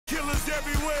killers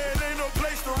everywhere, it ain't no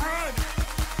place to run.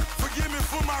 Forgive me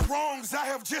for my wrongs, I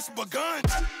have just begun.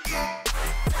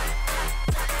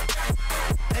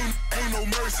 Ain't no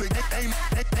mercy, ain't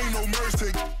no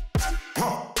mercy.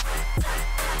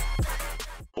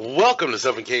 Welcome to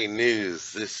 7K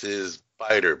News. This is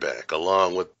Biterback,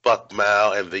 along with Buck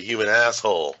Mao and the human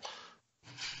asshole.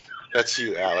 That's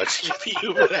you, Alex. You're the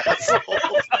human asshole.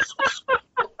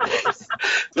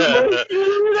 There's other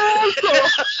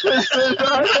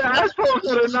assholes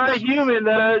that are not human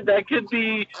that could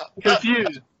be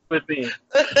confused with me.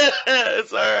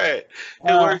 It's all right.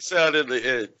 It works out in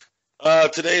the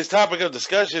end. Today's topic of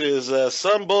discussion is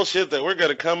some bullshit that we're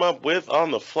going to come up with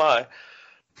on the fly.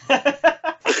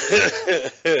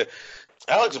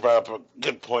 Alex brought up a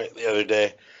good point the other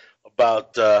day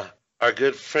about our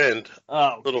good friend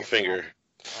Littlefinger.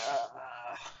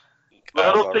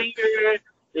 Littlefinger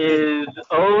is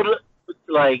owed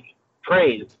like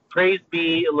praise. Praise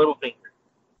be Littlefinger.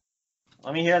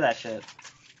 Let me hear that shit.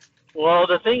 Well,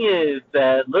 the thing is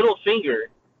that Littlefinger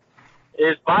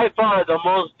is by far the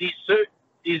most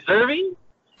deserving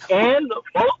and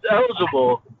most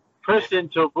eligible person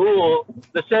to rule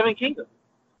the Seven Kingdoms.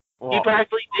 Wow. He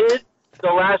practically did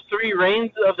the last 3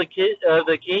 reigns of the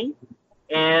king,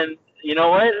 and you know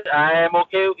what? I am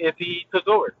okay if he took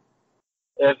over.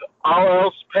 If all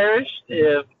else perished,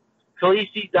 if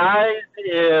Khaleesi dies,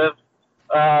 if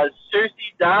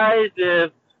Cersei dies,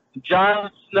 if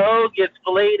Jon Snow gets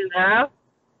filleted in half,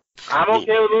 I'm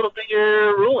okay with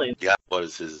Littlefinger ruling. Yeah. What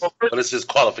is his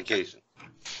qualification?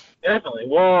 Definitely.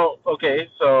 Well, okay,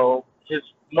 so his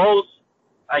most,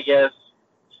 I guess,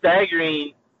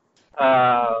 staggering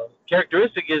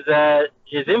characteristic is that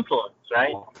his influence,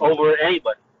 right, over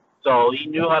anybody. So he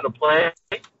knew how to play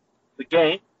the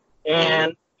game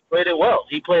and played it well.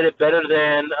 He played it better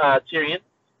than Tyrion.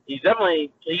 He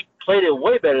played it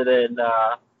way better than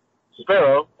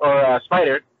Sparrow or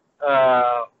Spider.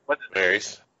 What's his name?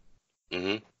 Varys.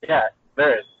 Mm-hmm. Yeah,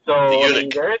 Varys. So I mean,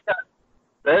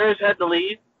 Varys had to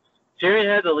leave. Tyrion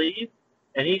had to leave,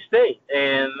 and he stayed.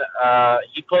 And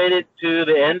he played it to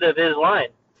the end of his line.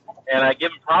 And I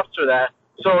give him props for that.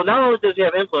 So not only does he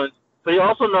have influence, but he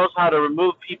also knows how to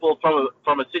remove people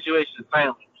from a situation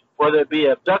silently, whether it be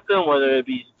abduct them, whether it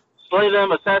be slay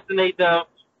them, assassinate them,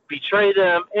 betray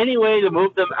them, any way to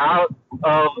move them out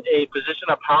of a position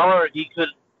of power he could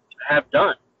have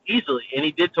done easily, and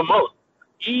he did to most.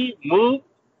 He moved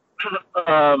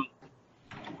Cersei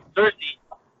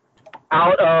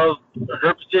out of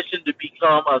her position to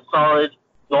become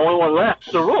the only one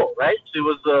left to rule, right? She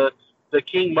was the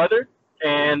king mother,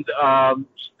 and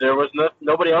there was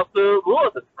nobody else to rule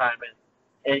at the time,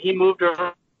 and he moved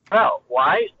her out.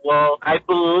 Why? Well, I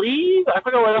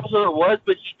forgot what episode it was,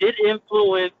 but he did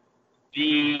influence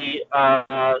the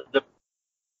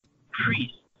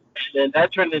priest, and then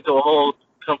that turned into a whole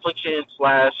confliction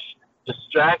 /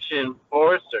 distraction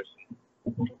for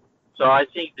Cersei. So I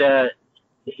think that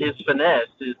his finesse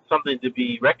is something to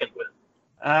be reckoned with.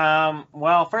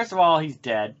 Well, first of all, he's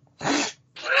dead.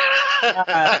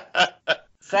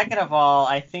 Second of all,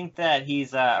 I think that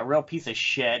he's a real piece of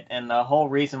shit, and the whole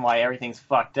reason why everything's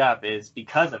fucked up is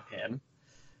because of him.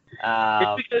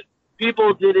 It's because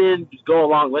people didn't go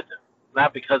along with him,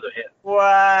 not because of him.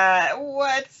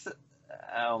 What?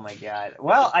 Oh my god.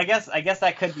 Well, I guess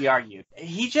that could be argued.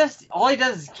 All he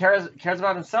does is cares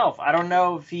about himself. I don't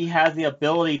know if he has the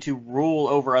ability to rule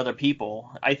over other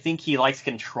people. I think he likes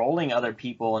controlling other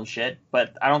people and shit,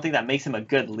 but I don't think that makes him a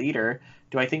good leader.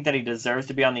 Do I think that he deserves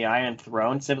to be on the Iron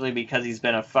Throne simply because he's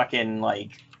been a fucking,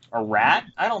 a rat?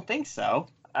 I don't think so.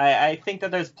 I think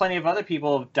that there's plenty of other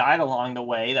people who have died along the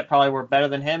way that probably were better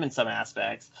than him in some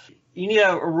aspects. You need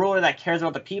a ruler that cares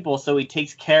about the people, so he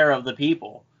takes care of the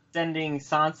people. Sending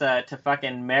Sansa to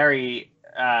fucking marry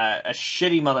a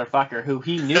shitty motherfucker who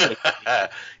he knew.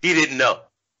 He didn't know.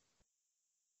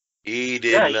 He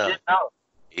didn't know.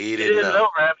 He didn't know.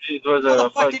 Ramsay was a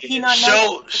fucking... Did he not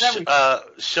know?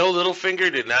 Show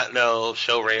Littlefinger did not know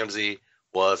Show Ramsay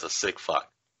was a sick fuck.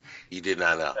 He did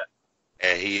not know.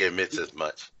 And he admits as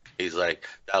much. He's like,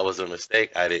 that was a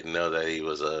mistake. I didn't know that he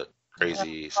was a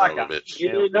crazy son of a bitch.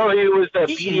 You didn't know he was a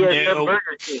BDSM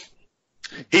Burger King.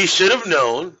 He should have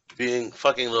known, being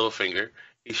fucking Littlefinger.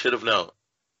 He should have known.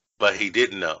 But he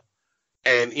didn't know.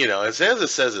 And, and Sansa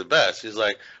says it best. She's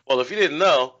like, well, if you didn't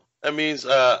know, that means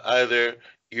either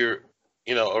you're,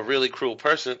 a really cruel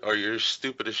person or you're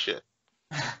stupid as shit.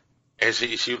 And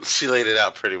she laid it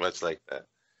out pretty much like that.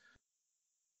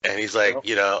 And he's like,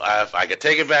 if I could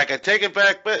take it back, I'd take it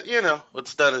back. But,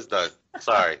 what's done is done.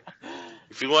 Sorry.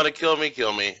 If you want to kill me.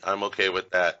 I'm okay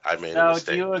with that. I made a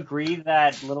mistake. Do you agree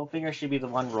that Littlefinger should be the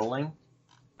one ruling?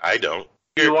 I don't.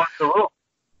 You want the rule?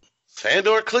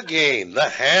 Sandor Clegane, the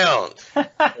Hound.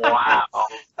 Wow.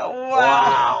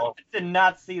 Wow. I did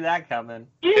not see that coming.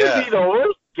 He would be the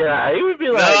worst guy. He would be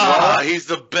like, Nah, what? he's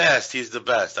the best. He's the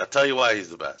best. I'll tell you why he's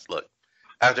the best. Look,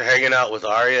 after hanging out with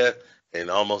Arya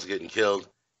and almost getting killed,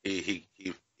 he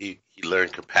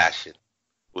learned compassion,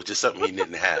 which is something he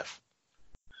didn't have.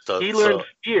 So He learned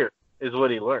fear, is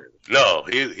what he learned. No,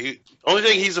 he only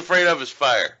thing he's afraid of is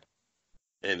fire,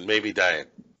 and maybe dying.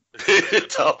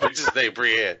 Tell him his name,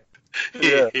 Brienne.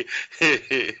 Yeah.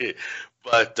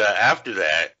 But after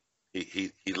that,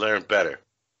 he learned better.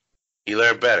 He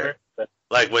learned better.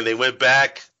 Like when they went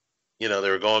back, they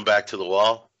were going back to the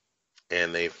wall,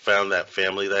 and they found that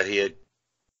family that he had,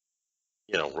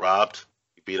 robbed.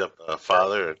 He beat up the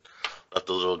father and left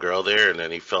the little girl there, and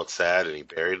then he felt sad and he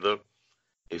buried them.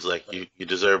 He's like, you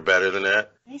deserve better than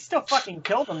that. He still fucking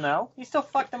killed them, though. He still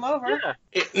fucked them over.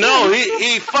 Yeah. No,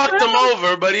 he fucked them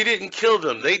over, but he didn't kill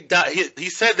them. They died. He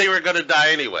said they were going to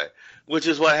die anyway, which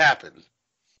is what happened.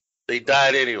 They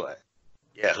died anyway.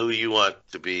 Yeah, who do you want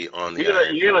to be on the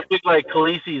Iron You're going to pick like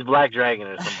Khaleesi's Black Dragon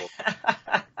or something.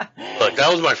 Look, that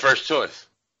was my first choice.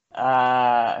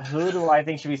 Who do I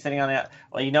think should be sitting on the...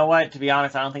 Well, you know what? To be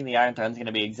honest, I don't think the Iron Throne's going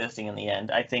to be existing in the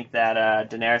end. I think that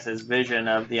Daenerys' vision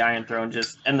of the Iron Throne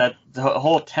and the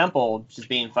whole temple just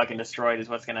being fucking destroyed is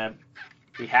what's going to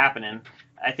be happening.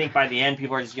 I think by the end,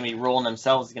 people are just going to be ruling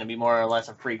themselves. It's going to be more or less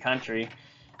a free country.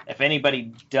 If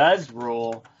anybody does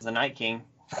rule, the Night King.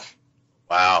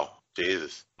 Wow.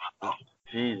 Jesus.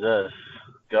 Jesus.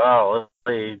 Golly.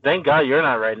 Thank God you're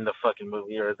not writing the fucking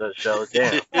movie or the show.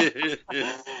 Damn.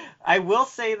 I will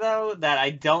say, though, that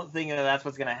I don't think that that's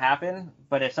what's going to happen.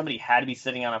 But if somebody had to be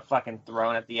sitting on a fucking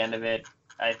throne at the end of it,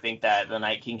 I think that the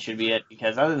Night King should be it.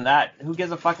 Because other than that, who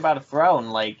gives a fuck about a throne?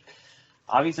 Like,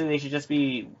 obviously they should just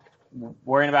be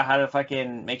worrying about how to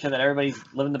fucking make sure that everybody's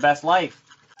living the best life.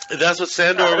 That's what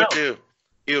Sandor would do.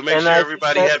 He would make sure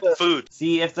everybody had food.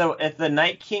 See, if the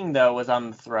Night King, though, was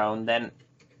on the throne, then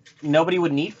nobody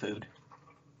would need food.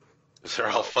 They're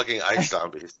all fucking ice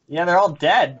zombies. Yeah, they're all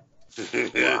dead.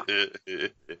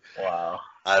 Wow.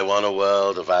 I want a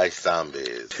world of ice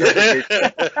zombies.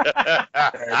 I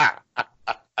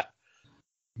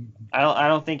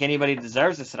don't think anybody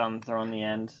deserves to sit on the throne in the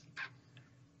end.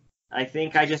 I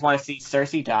think I just want to see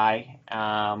Cersei die.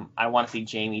 I want to see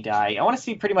Jaime die. I want to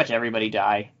see pretty much everybody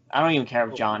die. I don't even care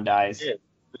if Jon dies.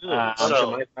 As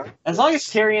long as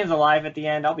Tyrion's alive at the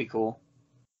end, I'll be cool.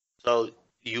 So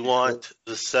you want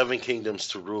the Seven Kingdoms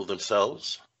to rule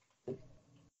themselves?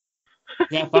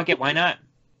 Yeah, fuck it. Why not?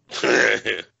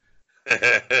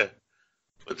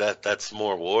 But that's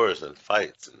more wars and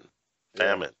fights and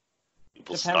famine.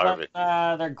 People starving.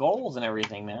 On their goals and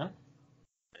everything, man.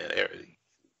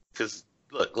 Because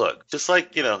look, just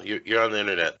like you're on the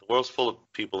internet. The world's full of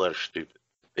people that are stupid.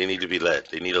 They need to be led.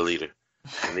 They need a leader.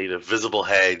 They need a visible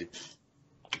head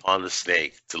on the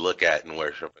snake to look at and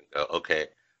worship and go, okay,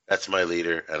 that's my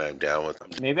leader, and I'm down with them.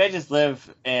 Maybe I just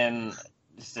live in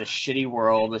just a shitty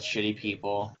world with shitty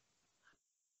people.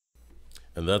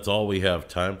 And that's all we have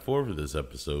time for this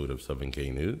episode of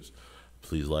 7K News.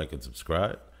 Please like and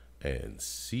subscribe, and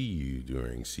see you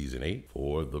during Season 8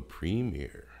 for the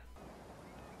premiere.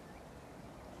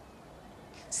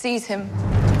 Seize him.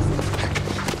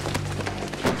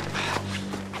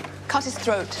 Cut his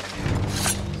throat.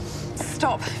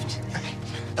 Stop.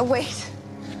 Wait.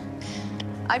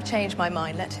 I've changed my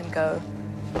mind. Let him go.